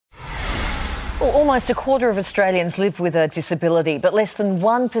Well, almost a quarter of Australians live with a disability, but less than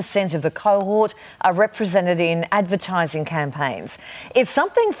 1% of the cohort are represented in advertising campaigns. It's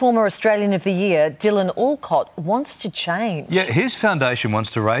something former Australian of the Year Dylan Alcott wants to change. Yeah, his foundation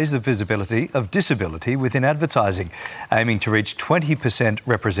wants to raise the visibility of disability within advertising, aiming to reach 20%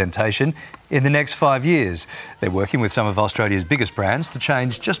 representation in the next 5 years. They're working with some of Australia's biggest brands to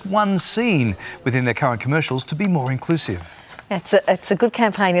change just one scene within their current commercials to be more inclusive. It's a good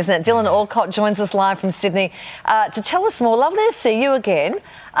campaign, isn't it? Dylan Alcott joins us live from Sydney to tell us more. Lovely to see you again.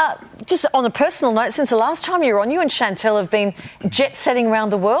 Just on a personal note, since the last time you were on, you and Chantel have been jet-setting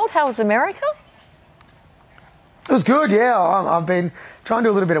around the world. How was America? It was good, yeah. I've been trying to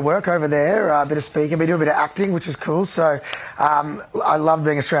do a little bit of work over there, a bit of speaking, been doing a bit of acting, which is cool. So I loved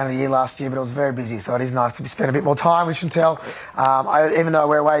being Australian of the Year last year, but it was very busy, so it is nice to spend a bit more time with Chantel. Even though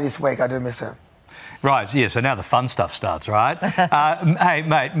we're away this week, I do miss her. Right, yeah, so now the fun stuff starts, right? Hey,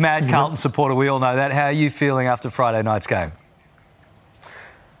 mate, mad Carlton supporter, we all know that. How are you feeling after Friday night's game?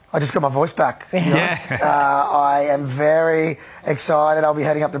 I just got my voice back, to be honest. I am very excited. I'll be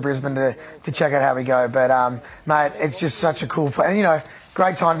heading up to Brisbane to check out how we go. But, mate, it's just such a cool play. And, you know,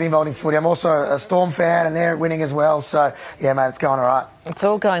 great time to be involved in footy. I'm also a Storm fan and they're winning as well. So, yeah, mate, it's going all right. It's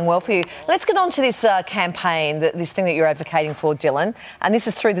all going well for you. Let's get on to this campaign, this thing that you're advocating for, Dylan. And this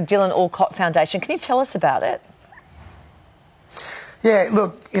is through the Dylan Alcott Foundation. Can you tell us about it? Yeah,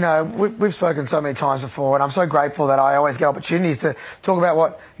 look, you know, we've spoken so many times before, and I'm so grateful that I always get opportunities to talk about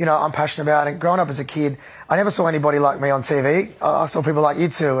what, you know, I'm passionate about. And growing up as a kid, I never saw anybody like me on TV. I saw people like you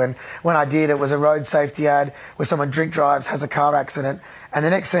two, and when I did, it was a road safety ad where someone drink drives, has a car accident, and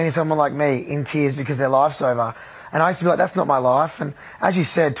the next scene is someone like me in tears because their life's over. And I used to be like, that's not my life. And as you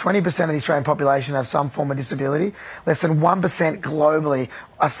said, 20% of the Australian population have some form of disability. Less than 1% globally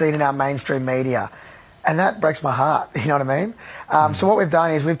are seen in our mainstream media. And that breaks my heart, you know what I mean? So what we've done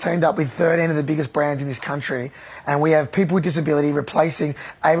is we've teamed up with 13 of the biggest brands in this country, and we have people with disability replacing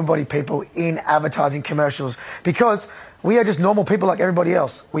able-bodied people in advertising commercials, because we are just normal people like everybody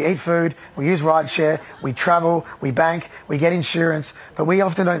else. We eat food, we use rideshare, we travel, we bank, we get insurance, but we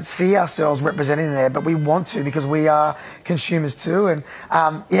often don't see ourselves representing there, but we want to because we are consumers too. And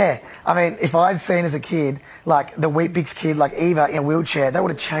yeah, I mean, if I'd seen as a kid, like the Weet-Bix kid, like Eva in a wheelchair, that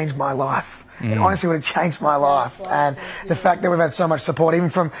would have changed my life. It honestly would have changed my life. And the fact that we've had so much support, even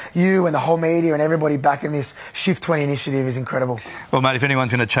from you and the whole media and everybody back in this Shift 20 initiative, is incredible. Well, mate, if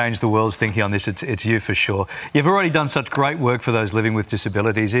anyone's going to change the world's thinking on this, it's you for sure. You've already done such great work for those living with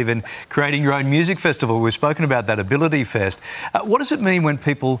disabilities, even creating your own music festival. We've spoken about that, Ability Fest. What does it mean when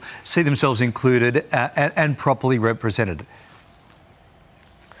people see themselves included and properly represented?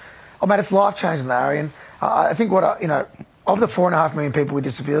 Oh, mate, it's life-changing, Larry. And I think you know, of the 4.5 million people with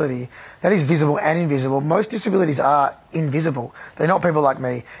disability, that is visible and invisible. Most disabilities are invisible. They're not people like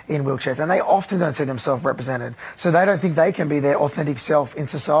me in wheelchairs, and they often don't see themselves represented. So they don't think they can be their authentic self in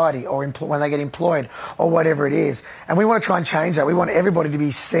society or when they get employed or whatever it is. And we want to try and change that. We want everybody to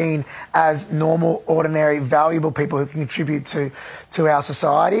be seen as normal, ordinary, valuable people who can contribute to our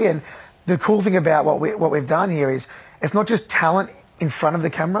society. And the cool thing about what we've done here is it's not just talent in front of the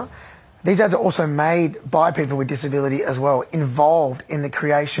camera. These ads are also made by people with disability as well, involved in the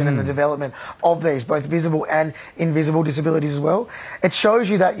creation and the development of these, both visible and invisible disabilities as well. It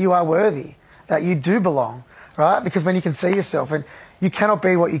shows you that you are worthy, that you do belong, right? Because when you can see yourself, and you cannot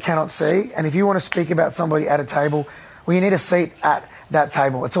be what you cannot see, and if you want to speak about somebody at a table, well, you need a seat at that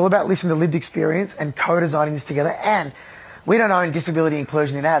table. It's all about listening to lived experience and co-designing this together. And we don't own disability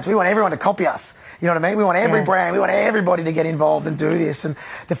inclusion in ads. We want everyone to copy us. You know what I mean? We want every brand, we want everybody to get involved and do this. And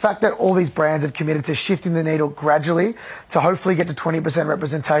the fact that all these brands have committed to shifting the needle gradually to hopefully get to 20%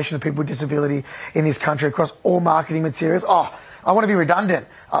 representation of people with disability in this country across all marketing materials. Oh, I want to be redundant.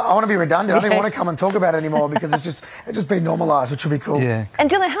 I want to be redundant. I don't want to come and talk about it anymore because it's just been normalised, which would be cool. Yeah. And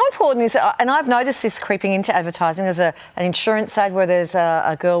Dylan, how important is it? And I've noticed this creeping into advertising. There's an insurance ad where there's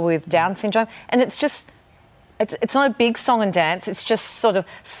a girl with Down syndrome, and it's just... It's not a big song and dance. It's just sort of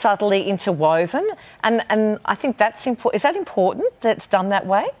subtly interwoven. And I think that's important. Is that important that it's done that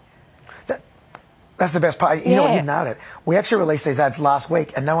way? That's the best part. You know what, you nailed it. We actually released these ads last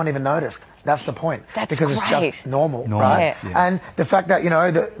week and no one even noticed. That's the point. Because it's just normal, right? Yeah. And the fact that, you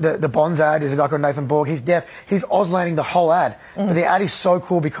know, the Bonds ad is a guy called Nathan Borg. He's deaf. He's Auslanding the whole ad. But the ad is so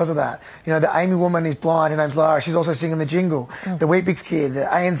cool because of that. You know, the Amy woman is blind. Her name's Lara. She's also singing the jingle. The Weet-Bix kid, the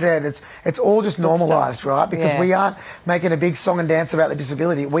ANZ. It's all just normalised, right? Because we aren't making a big song and dance about the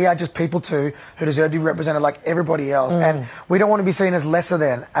disability. We are just people too who deserve to be represented like everybody else. And we don't want to be seen as lesser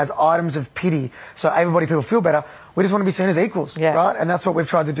than, as items of pity. So able-bodied people feel better. We just want to be seen as equals, right? And that's what we've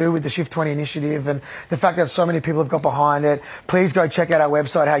tried to do with the Shift 20 initiative, and the fact that so many people have got behind it. Please go check out our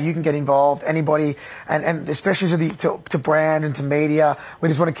website, how you can get involved, anybody, and especially to brand and to media. We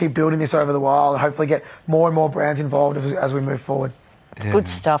just want to keep building this over the while and hopefully get more and more brands involved as we move forward. It's good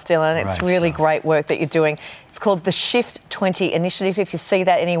stuff, Dylan. It's really great work that you're doing. It's called the Shift 20 initiative. If you see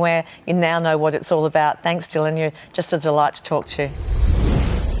that anywhere, you now know what it's all about. Thanks, Dylan. You're just a delight to talk to.